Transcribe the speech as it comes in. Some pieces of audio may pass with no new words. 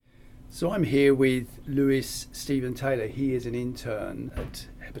So I'm here with Lewis Stephen Taylor. He is an intern at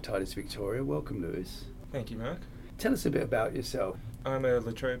Hepatitis Victoria. Welcome, Lewis. Thank you, Mark. Tell us a bit about yourself. I'm a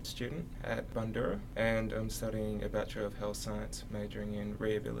La Trobe student at Bundoora and I'm studying a Bachelor of Health Science majoring in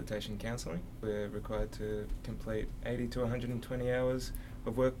Rehabilitation Counselling. We're required to complete 80 to 120 hours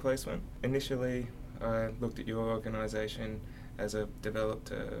of work placement. Initially, I looked at your organisation as I've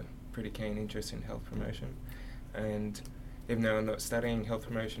developed a pretty keen interest in health promotion, and even though I'm not studying health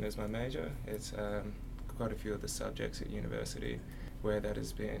promotion as my major, it's quite a few of the subjects at university where that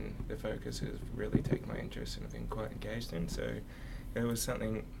has been the focus has really taken my interest and I've been quite engaged in. So it was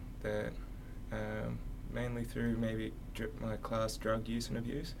something that mainly through maybe my class drug use and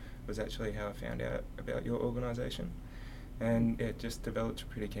abuse was actually how I found out about your organisation. And it just developed a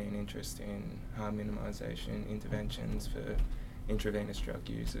pretty keen interest in harm minimisation interventions for intravenous drug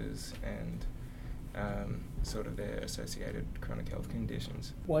users and sort of their associated chronic health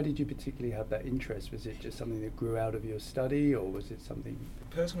conditions. Why did you particularly have that interest? Was it just something that grew out of your study, or was it something?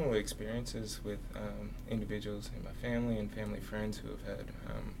 Personal experiences with individuals in my family and family friends who have had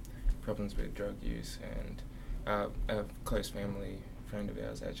problems with drug use, and a close family friend of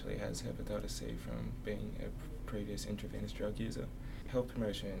ours actually has hepatitis C from being a previous intravenous drug user. Health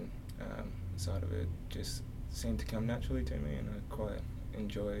promotion side of it just seemed to come naturally to me, and I quite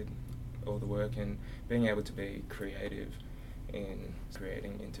enjoyed all the work and being able to be creative in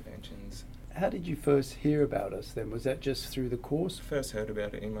creating interventions. How did you first hear about us then? Was that just through the course? First heard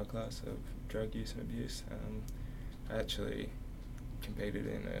about it in my class of drug use and abuse. I actually competed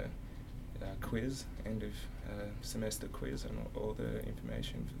in a quiz, end of semester quiz, on all the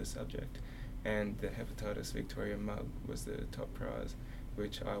information for the subject, and the Hepatitis Victoria mug was the top prize,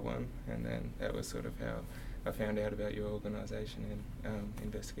 which I won, and then that was sort of how I found out about your organisation and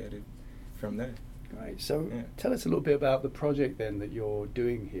investigated from there. Great. So yeah. Tell us a little bit about the project then that you're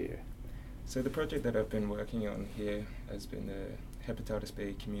doing here. So the project that I've been working on here has been the Hepatitis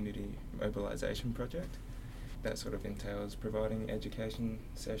B Community Mobilisation Project. That sort of entails providing education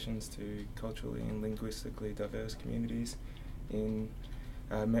sessions to culturally and linguistically diverse communities in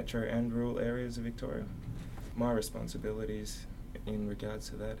metro and rural areas of Victoria. My responsibilities in regards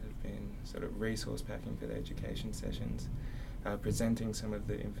to that have been sort of resource packing for the education sessions, presenting some of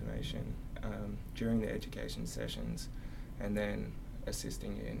the information during the education sessions, and then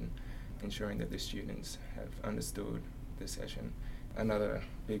assisting in ensuring that the students have understood the session. Another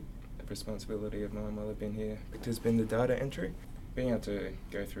big responsibility of mine while I've been here has been the data entry, being able to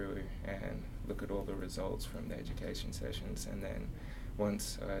go through and look at all the results from the education sessions, and then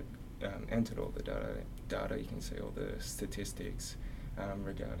once I entered all the data, you can see all the statistics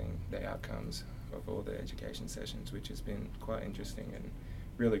regarding the outcomes of all the education sessions, which has been quite interesting and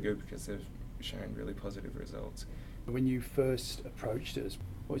really good because they've shown really positive results. When you first approached us,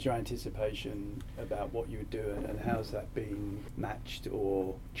 what was your anticipation about what you would do, and how's that been matched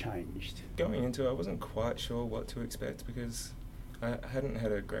or changed? Going into it, I wasn't quite sure what to expect because I hadn't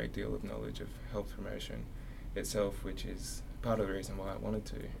had a great deal of knowledge of health promotion itself, which is part of the reason why I wanted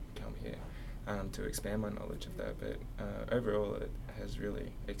to come here, to expand my knowledge of that. But overall, it has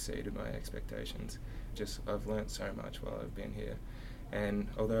really exceeded my expectations. I've learnt so much while I've been here. And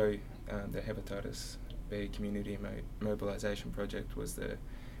although the Hepatitis B Community Mobilisation Project was the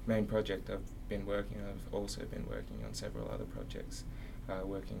main project I've been working on, I've also been working on several other projects,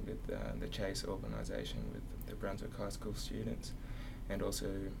 working with the Chase organisation with the Brunswick High School students, and also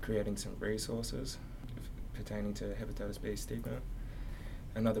creating some resources pertaining to hepatitis B stigma.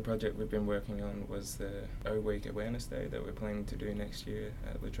 Another project we've been working on was the O Week Awareness Day that we're planning to do next year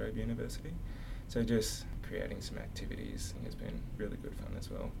at La Trobe University. So just creating some activities has been really good fun as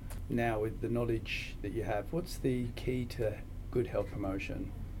well. Now, with the knowledge that you have, what's the key to good health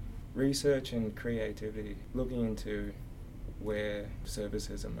promotion? Research and creativity, looking into where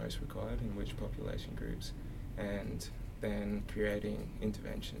services are most required in which population groups, and then creating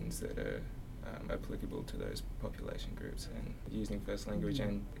interventions that are applicable to those population groups, and using first language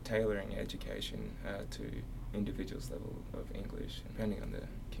and tailoring education to individuals' level of English, depending on the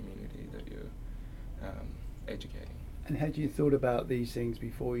community that you're educating. And had you thought about these things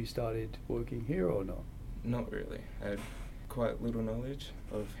before you started working here or not? Not really. I had quite little knowledge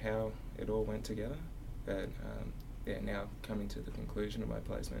of how it all went together, but now coming to the conclusion of my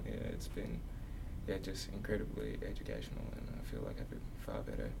placement here, it's been just incredibly educational, and I feel like I have a far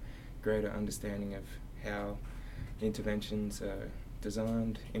better, greater understanding of how interventions are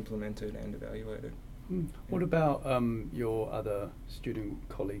designed, implemented and evaluated. What about your other student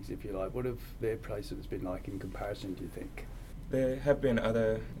colleagues, if you like? What have their placements been like in comparison, do you think? There have been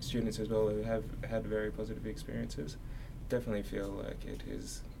other students as well who have had very positive experiences. Definitely feel like it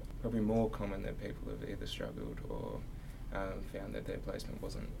is probably more common that people have either struggled or found that their placement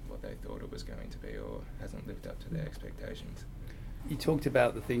wasn't what they thought it was going to be or hasn't lived up to their expectations. You talked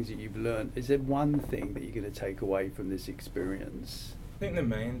about the things that you've learned. Is there one thing that you're going to take away from this experience? I think the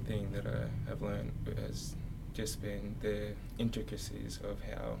main thing that I have learned has just been the intricacies of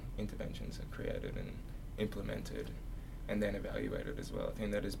how interventions are created and implemented and then evaluated as well. I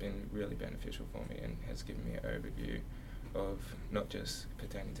think that has been really beneficial for me and has given me an overview of not just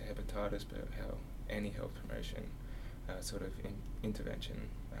pertaining to hepatitis, but how any health promotion sort of intervention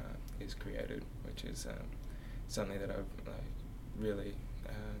is created, which is something that I've really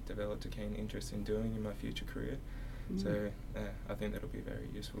developed a keen interest in doing in my future career. So I think that'll be very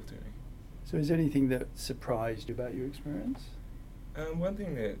useful to me. So is there anything that surprised you about your experience? One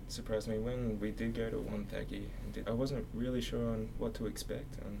thing that surprised me when we did go to Wonthaggi, I wasn't really sure on what to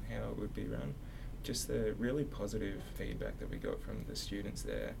expect and how it would be run. Just the really positive feedback that we got from the students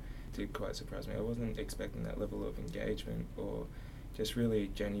there did quite surprise me. I wasn't expecting that level of engagement or just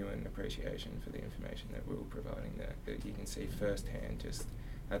really genuine appreciation for the information that we were providing there, that you can see firsthand just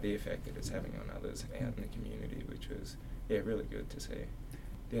the effect that it's having on others out in the community, which was really good to see.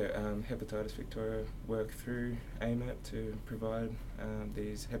 Hepatitis Victoria worked through AMAP to provide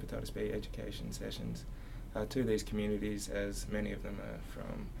these hepatitis B education sessions to these communities, as many of them are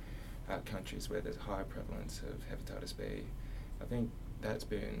from countries where there's high prevalence of hepatitis B. I think that's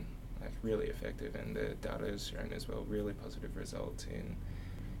been really effective, and the data has shown as well really positive results in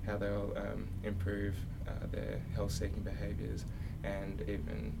how they'll improve their health-seeking behaviours and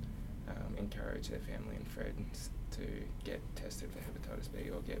even encourage their family and friends to get tested for hepatitis B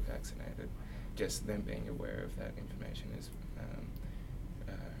or get vaccinated. Just them being aware of that information has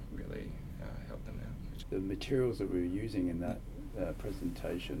really helped them out. The materials that we were using in that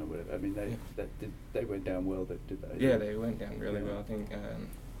presentation or whatever, I mean, they went down well, did they? Yeah, they went down really well. I think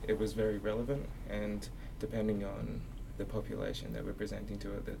it was very relevant, and depending on the population that we're presenting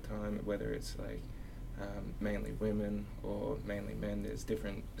to at the time, whether it's mainly women or mainly men, there's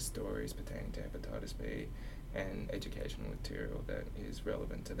different stories pertaining to hepatitis B and educational material that is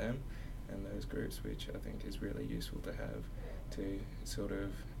relevant to them and those groups, which I think is really useful to have to sort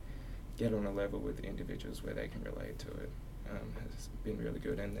of get on a level with individuals where they can relate to it. Has been really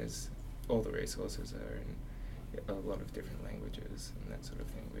good, and there's all the resources are in a lot of different languages and that sort of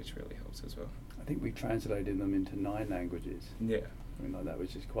thing, which really helps as well. I think we translated them into 9 languages. Yeah. I mean, that was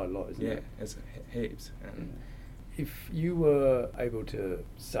just quite a lot, isn't it? Yeah, it's heaps. If you were able to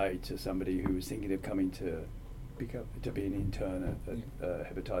say to somebody who was thinking of coming to be an intern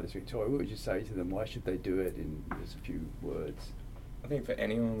at Hepatitis Victoria, what would you say to them? Why should they do it in just a few words? I think for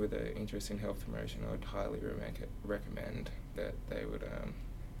anyone with an interest in health promotion, I would highly recommend that they would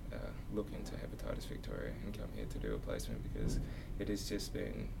look into Hepatitis Victoria and come here to do a placement, because it has just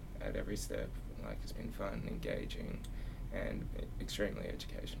been at every step, it's been fun, engaging, and extremely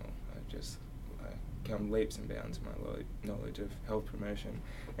educational. I've just come leaps and bounds in my knowledge of health promotion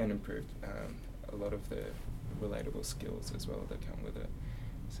and improved a lot of the relatable skills as well that come with it.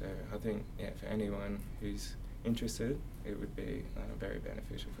 So I think, for anyone who's interested, it would be very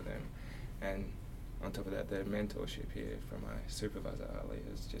beneficial for them. And on top of that, the mentorship here from my supervisor Ali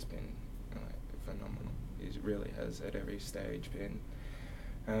has just been phenomenal. He really has at every stage been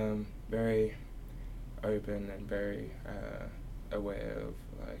very open and very aware of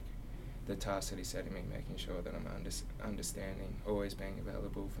the tasks that he's setting me, making sure that I'm understanding, always being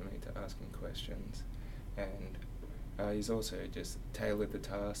available for me to ask him questions. And he's also just tailored the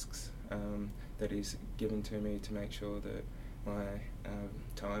tasks that he's given to me to make sure that my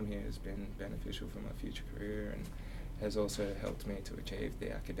time here has been beneficial for my future career, and has also helped me to achieve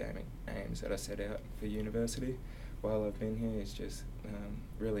the academic aims that I set out for university while I've been here. He's just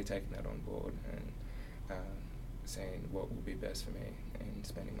really taken that on board and saying what will be best for me in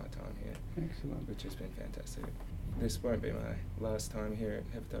spending my time here. Excellent. Which has been fantastic. This won't be my last time here at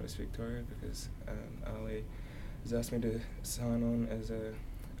Hepatitis Victoria, because Ali has asked me to sign on as a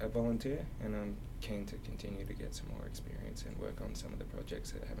volunteer, and I'm keen to continue to get some more experience and work on some of the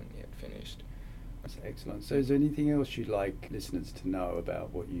projects that haven't yet finished. That's excellent. So is there anything else you'd like listeners to know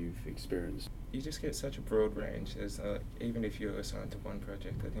about what you've experienced? You just get such a broad range. There's, even if you're assigned to one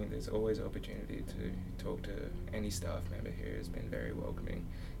project, I think there's always opportunity to talk to any staff member here. Has been very welcoming.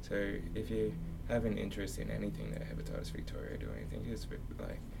 So if you have an interest in anything that Hepatitis Victoria do, I think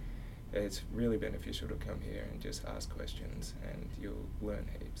it's really beneficial to come here and just ask questions, and you'll learn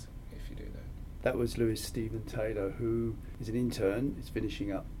heaps if you do that. That was Lewis Stephen Taylor, who is an intern, is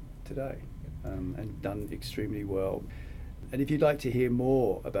finishing up today, and done extremely well. And if you'd like to hear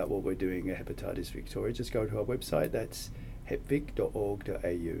more about what we're doing at Hepatitis Victoria, just go to our website. That's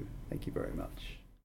hepvic.org.au. Thank you very much.